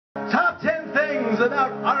things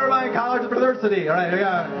about Otterbein College University. All right, here we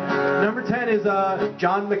go. Number 10 is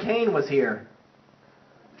John McCain was here.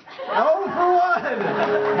 Oh, for one!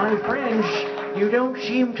 My friends, you don't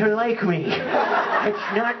seem to like me.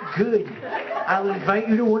 It's not good. I'll invite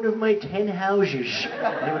you to one of my 10 houses.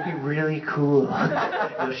 It would be really cool.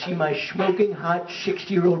 You'll see my smoking hot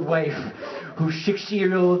 60-year-old wife, who's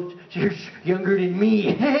 60-years younger than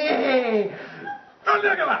me. Hey! That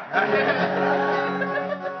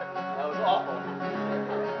was awful.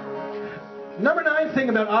 Number 9 thing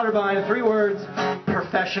about Otterbein, 3 words: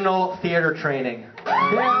 professional theater training.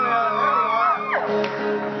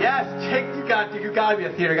 Yes, Jake, you gotta be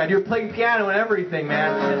a theater guy. You're playing piano and everything,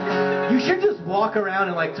 man. You should just walk around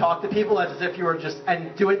and like talk to people as if you were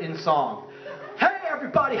and do it in song. Hey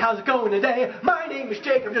everybody, how's it going today? My name is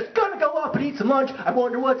Jake. I'm just gonna go up and eat some lunch. I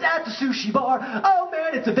wonder what's at the sushi bar. Oh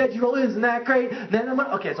man, it's a veggie roll. Isn't that great? Then I'm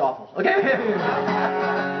gonna... Okay, it's awful. Okay?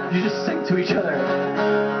 You just sing to each other.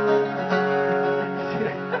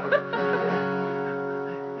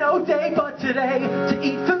 No day but today to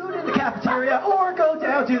eat food in the cafeteria or go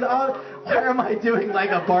down to the... Why am I doing like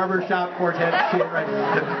a barbershop quartet shit right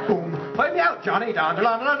now? Boom. Play me out, Johnny.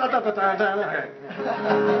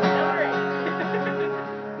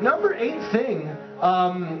 Number 8 thing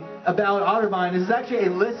about Otterbein is actually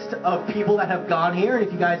a list of people that have gone here, and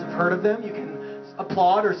if you guys have heard of them, you can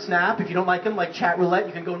applaud or snap. If you don't like them, like chat roulette,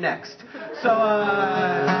 you can go next. So,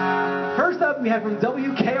 first up, we have from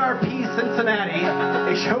WKRP Cincinnati,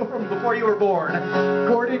 a show from before you were born,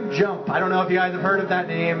 Gordon Jump. I don't know if you guys have heard of that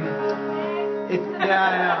name.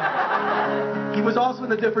 Yeah. He was also in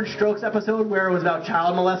the Different Strokes episode where it was about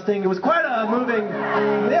child molesting. It was quite a moving...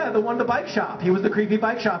 Yeah, the one, the bike shop. He was the creepy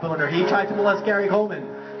bike shop owner. He tried to molest Gary Coleman.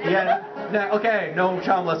 Okay, no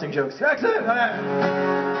child molesting jokes. Excellent. Okay.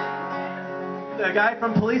 The guy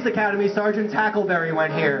from Police Academy, Sergeant Tackleberry,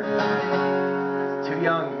 went here. Too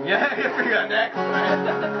young. Yeah, next.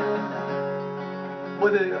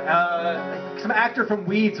 With some actor from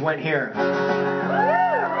Weeds went here.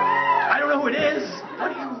 I don't know who it is.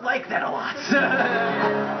 What do you like that a lot?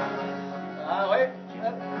 Wait.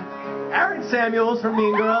 Aaron Samuels from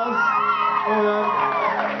Mean Girls.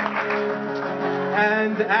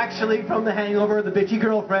 And actually from The Hangover, the bitchy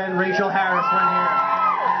girlfriend, Rachel Harris, went here.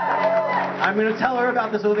 I'm going to tell her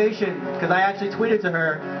about this ovation, because I actually tweeted to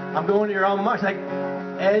her, I'm going to your alma mater. She's like,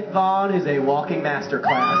 Ed Vaughn is a walking masterclass.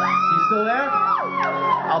 You still there?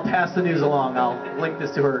 I'll pass the news along. I'll link this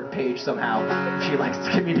to her page somehow. She likes to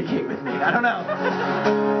communicate with me. I don't know.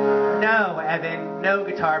 No, Evan. No,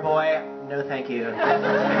 guitar boy. No, thank you.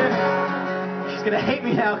 She's going to hate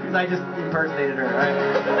me now because I just impersonated her. Right?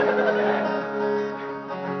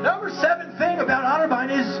 Number 7 thing about Otterbein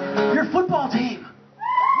is your football team.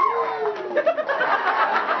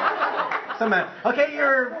 Okay,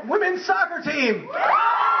 your women's soccer team.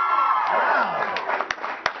 Wow.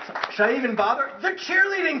 Should I even bother? The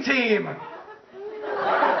cheerleading team.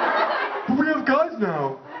 But we have guys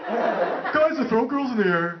now. Guys that throw girls in the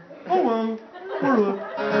air. Oh well.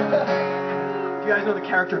 Do you guys know the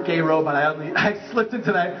character Gay Robot? I slipped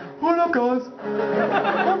into that. What up, guys?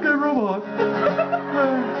 I'm Gay Robot.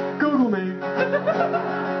 Google me.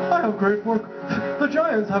 I have great fourth. The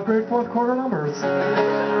Giants have great fourth quarter numbers.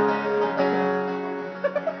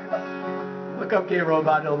 Look up Gay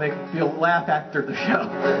Robot. It'll make you'll laugh after the show.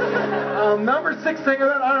 Number 6 thing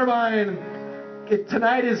about Otterbein.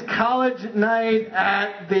 Tonight is college night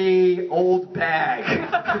at the Old Bag.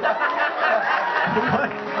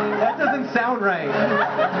 That doesn't sound right.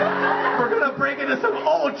 We're gonna break into some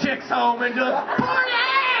old chick's home and just party!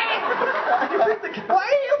 What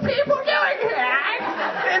are you people doing here?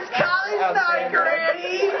 It's college night,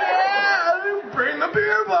 Granny. Yeah, bring the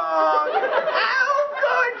beer bong. Oh,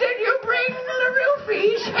 good. Did you bring the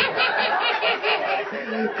roofies?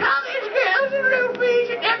 College girls and roofies.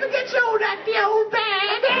 It never gets old at the Old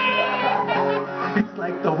Bag. It's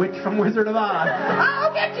like the witch from Wizard of Oz.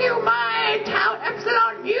 I'll get you my Tau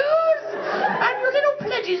Epsilon news and your little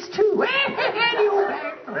pledges too. The Old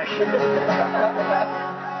Bag.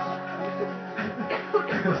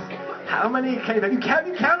 How many have you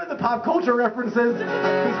counted the pop culture references?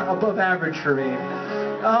 He's above average for me.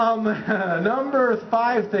 Number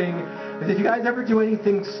 5 thing is if you guys ever do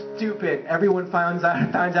anything stupid, everyone finds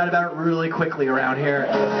out about it really quickly around here.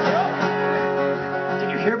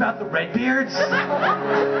 Did you hear about the Redbeards?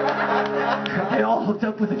 They all hooked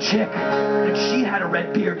up with a chick, and she had a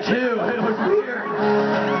red beard too. It was weird.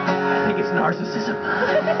 I think it's narcissism.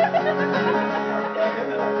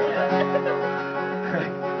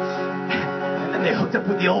 They hooked up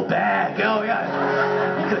with the Old Bag. Oh, yeah.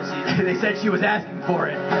 Because they said she was asking for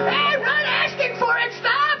it. Hey, I'm not asking for it.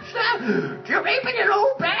 Stop. Do you raping an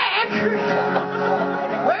old bag.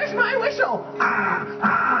 Where's my whistle?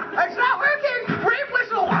 It's not working. Rape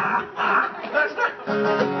whistle. That's not...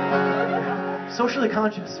 Socially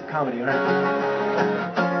conscious comedy, all right?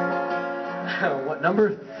 What,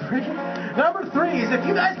 number 3? Number 3 is if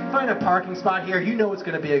you guys can find a parking spot here, you know it's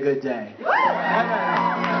going to be a good day.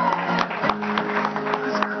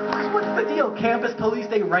 What's the deal? Campus police,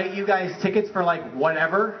 they write you guys tickets for like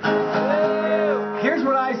whatever. Here's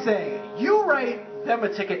what I say. You write them a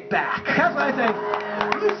ticket back. That's what I say.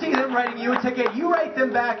 You see them writing you a ticket, you write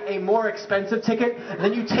them back a more expensive ticket, and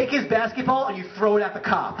then you take his basketball and you throw it at the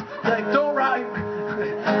cop. You're like, don't write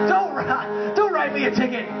me a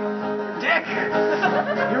ticket, dick.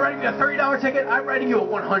 You're writing me a $30 ticket, I'm writing you a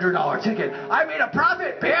 $100 ticket. I made a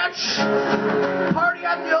profit, bitch. Party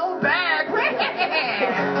on the old bag.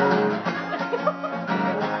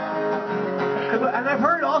 And I've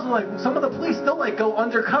heard also, like, some of the police still, like, go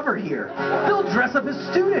undercover here. They'll dress up as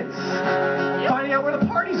students, finding out where the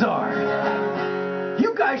parties are.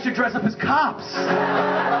 You guys should dress up as cops. Is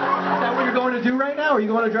that what you're going to do right now? Are you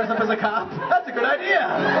going to dress up as a cop? That's a good idea.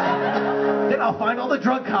 Then I'll find all the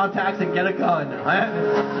drug contacts and get a gun.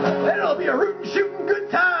 Then it'll be a rootin' shootin'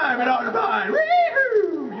 good time at Otterbein.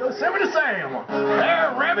 Woo-hoo! Yosemite Sam.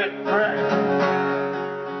 There, rabbit. All right.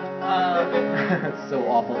 It's so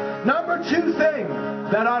awful. Number 2 thing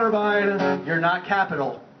about Otterbein, you're not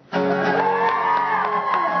capital.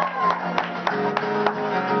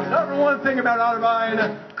 Number 1 thing about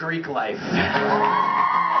Otterbein, Greek life.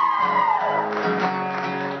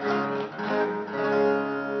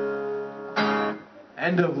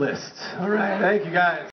 End of list. All right, thank you guys.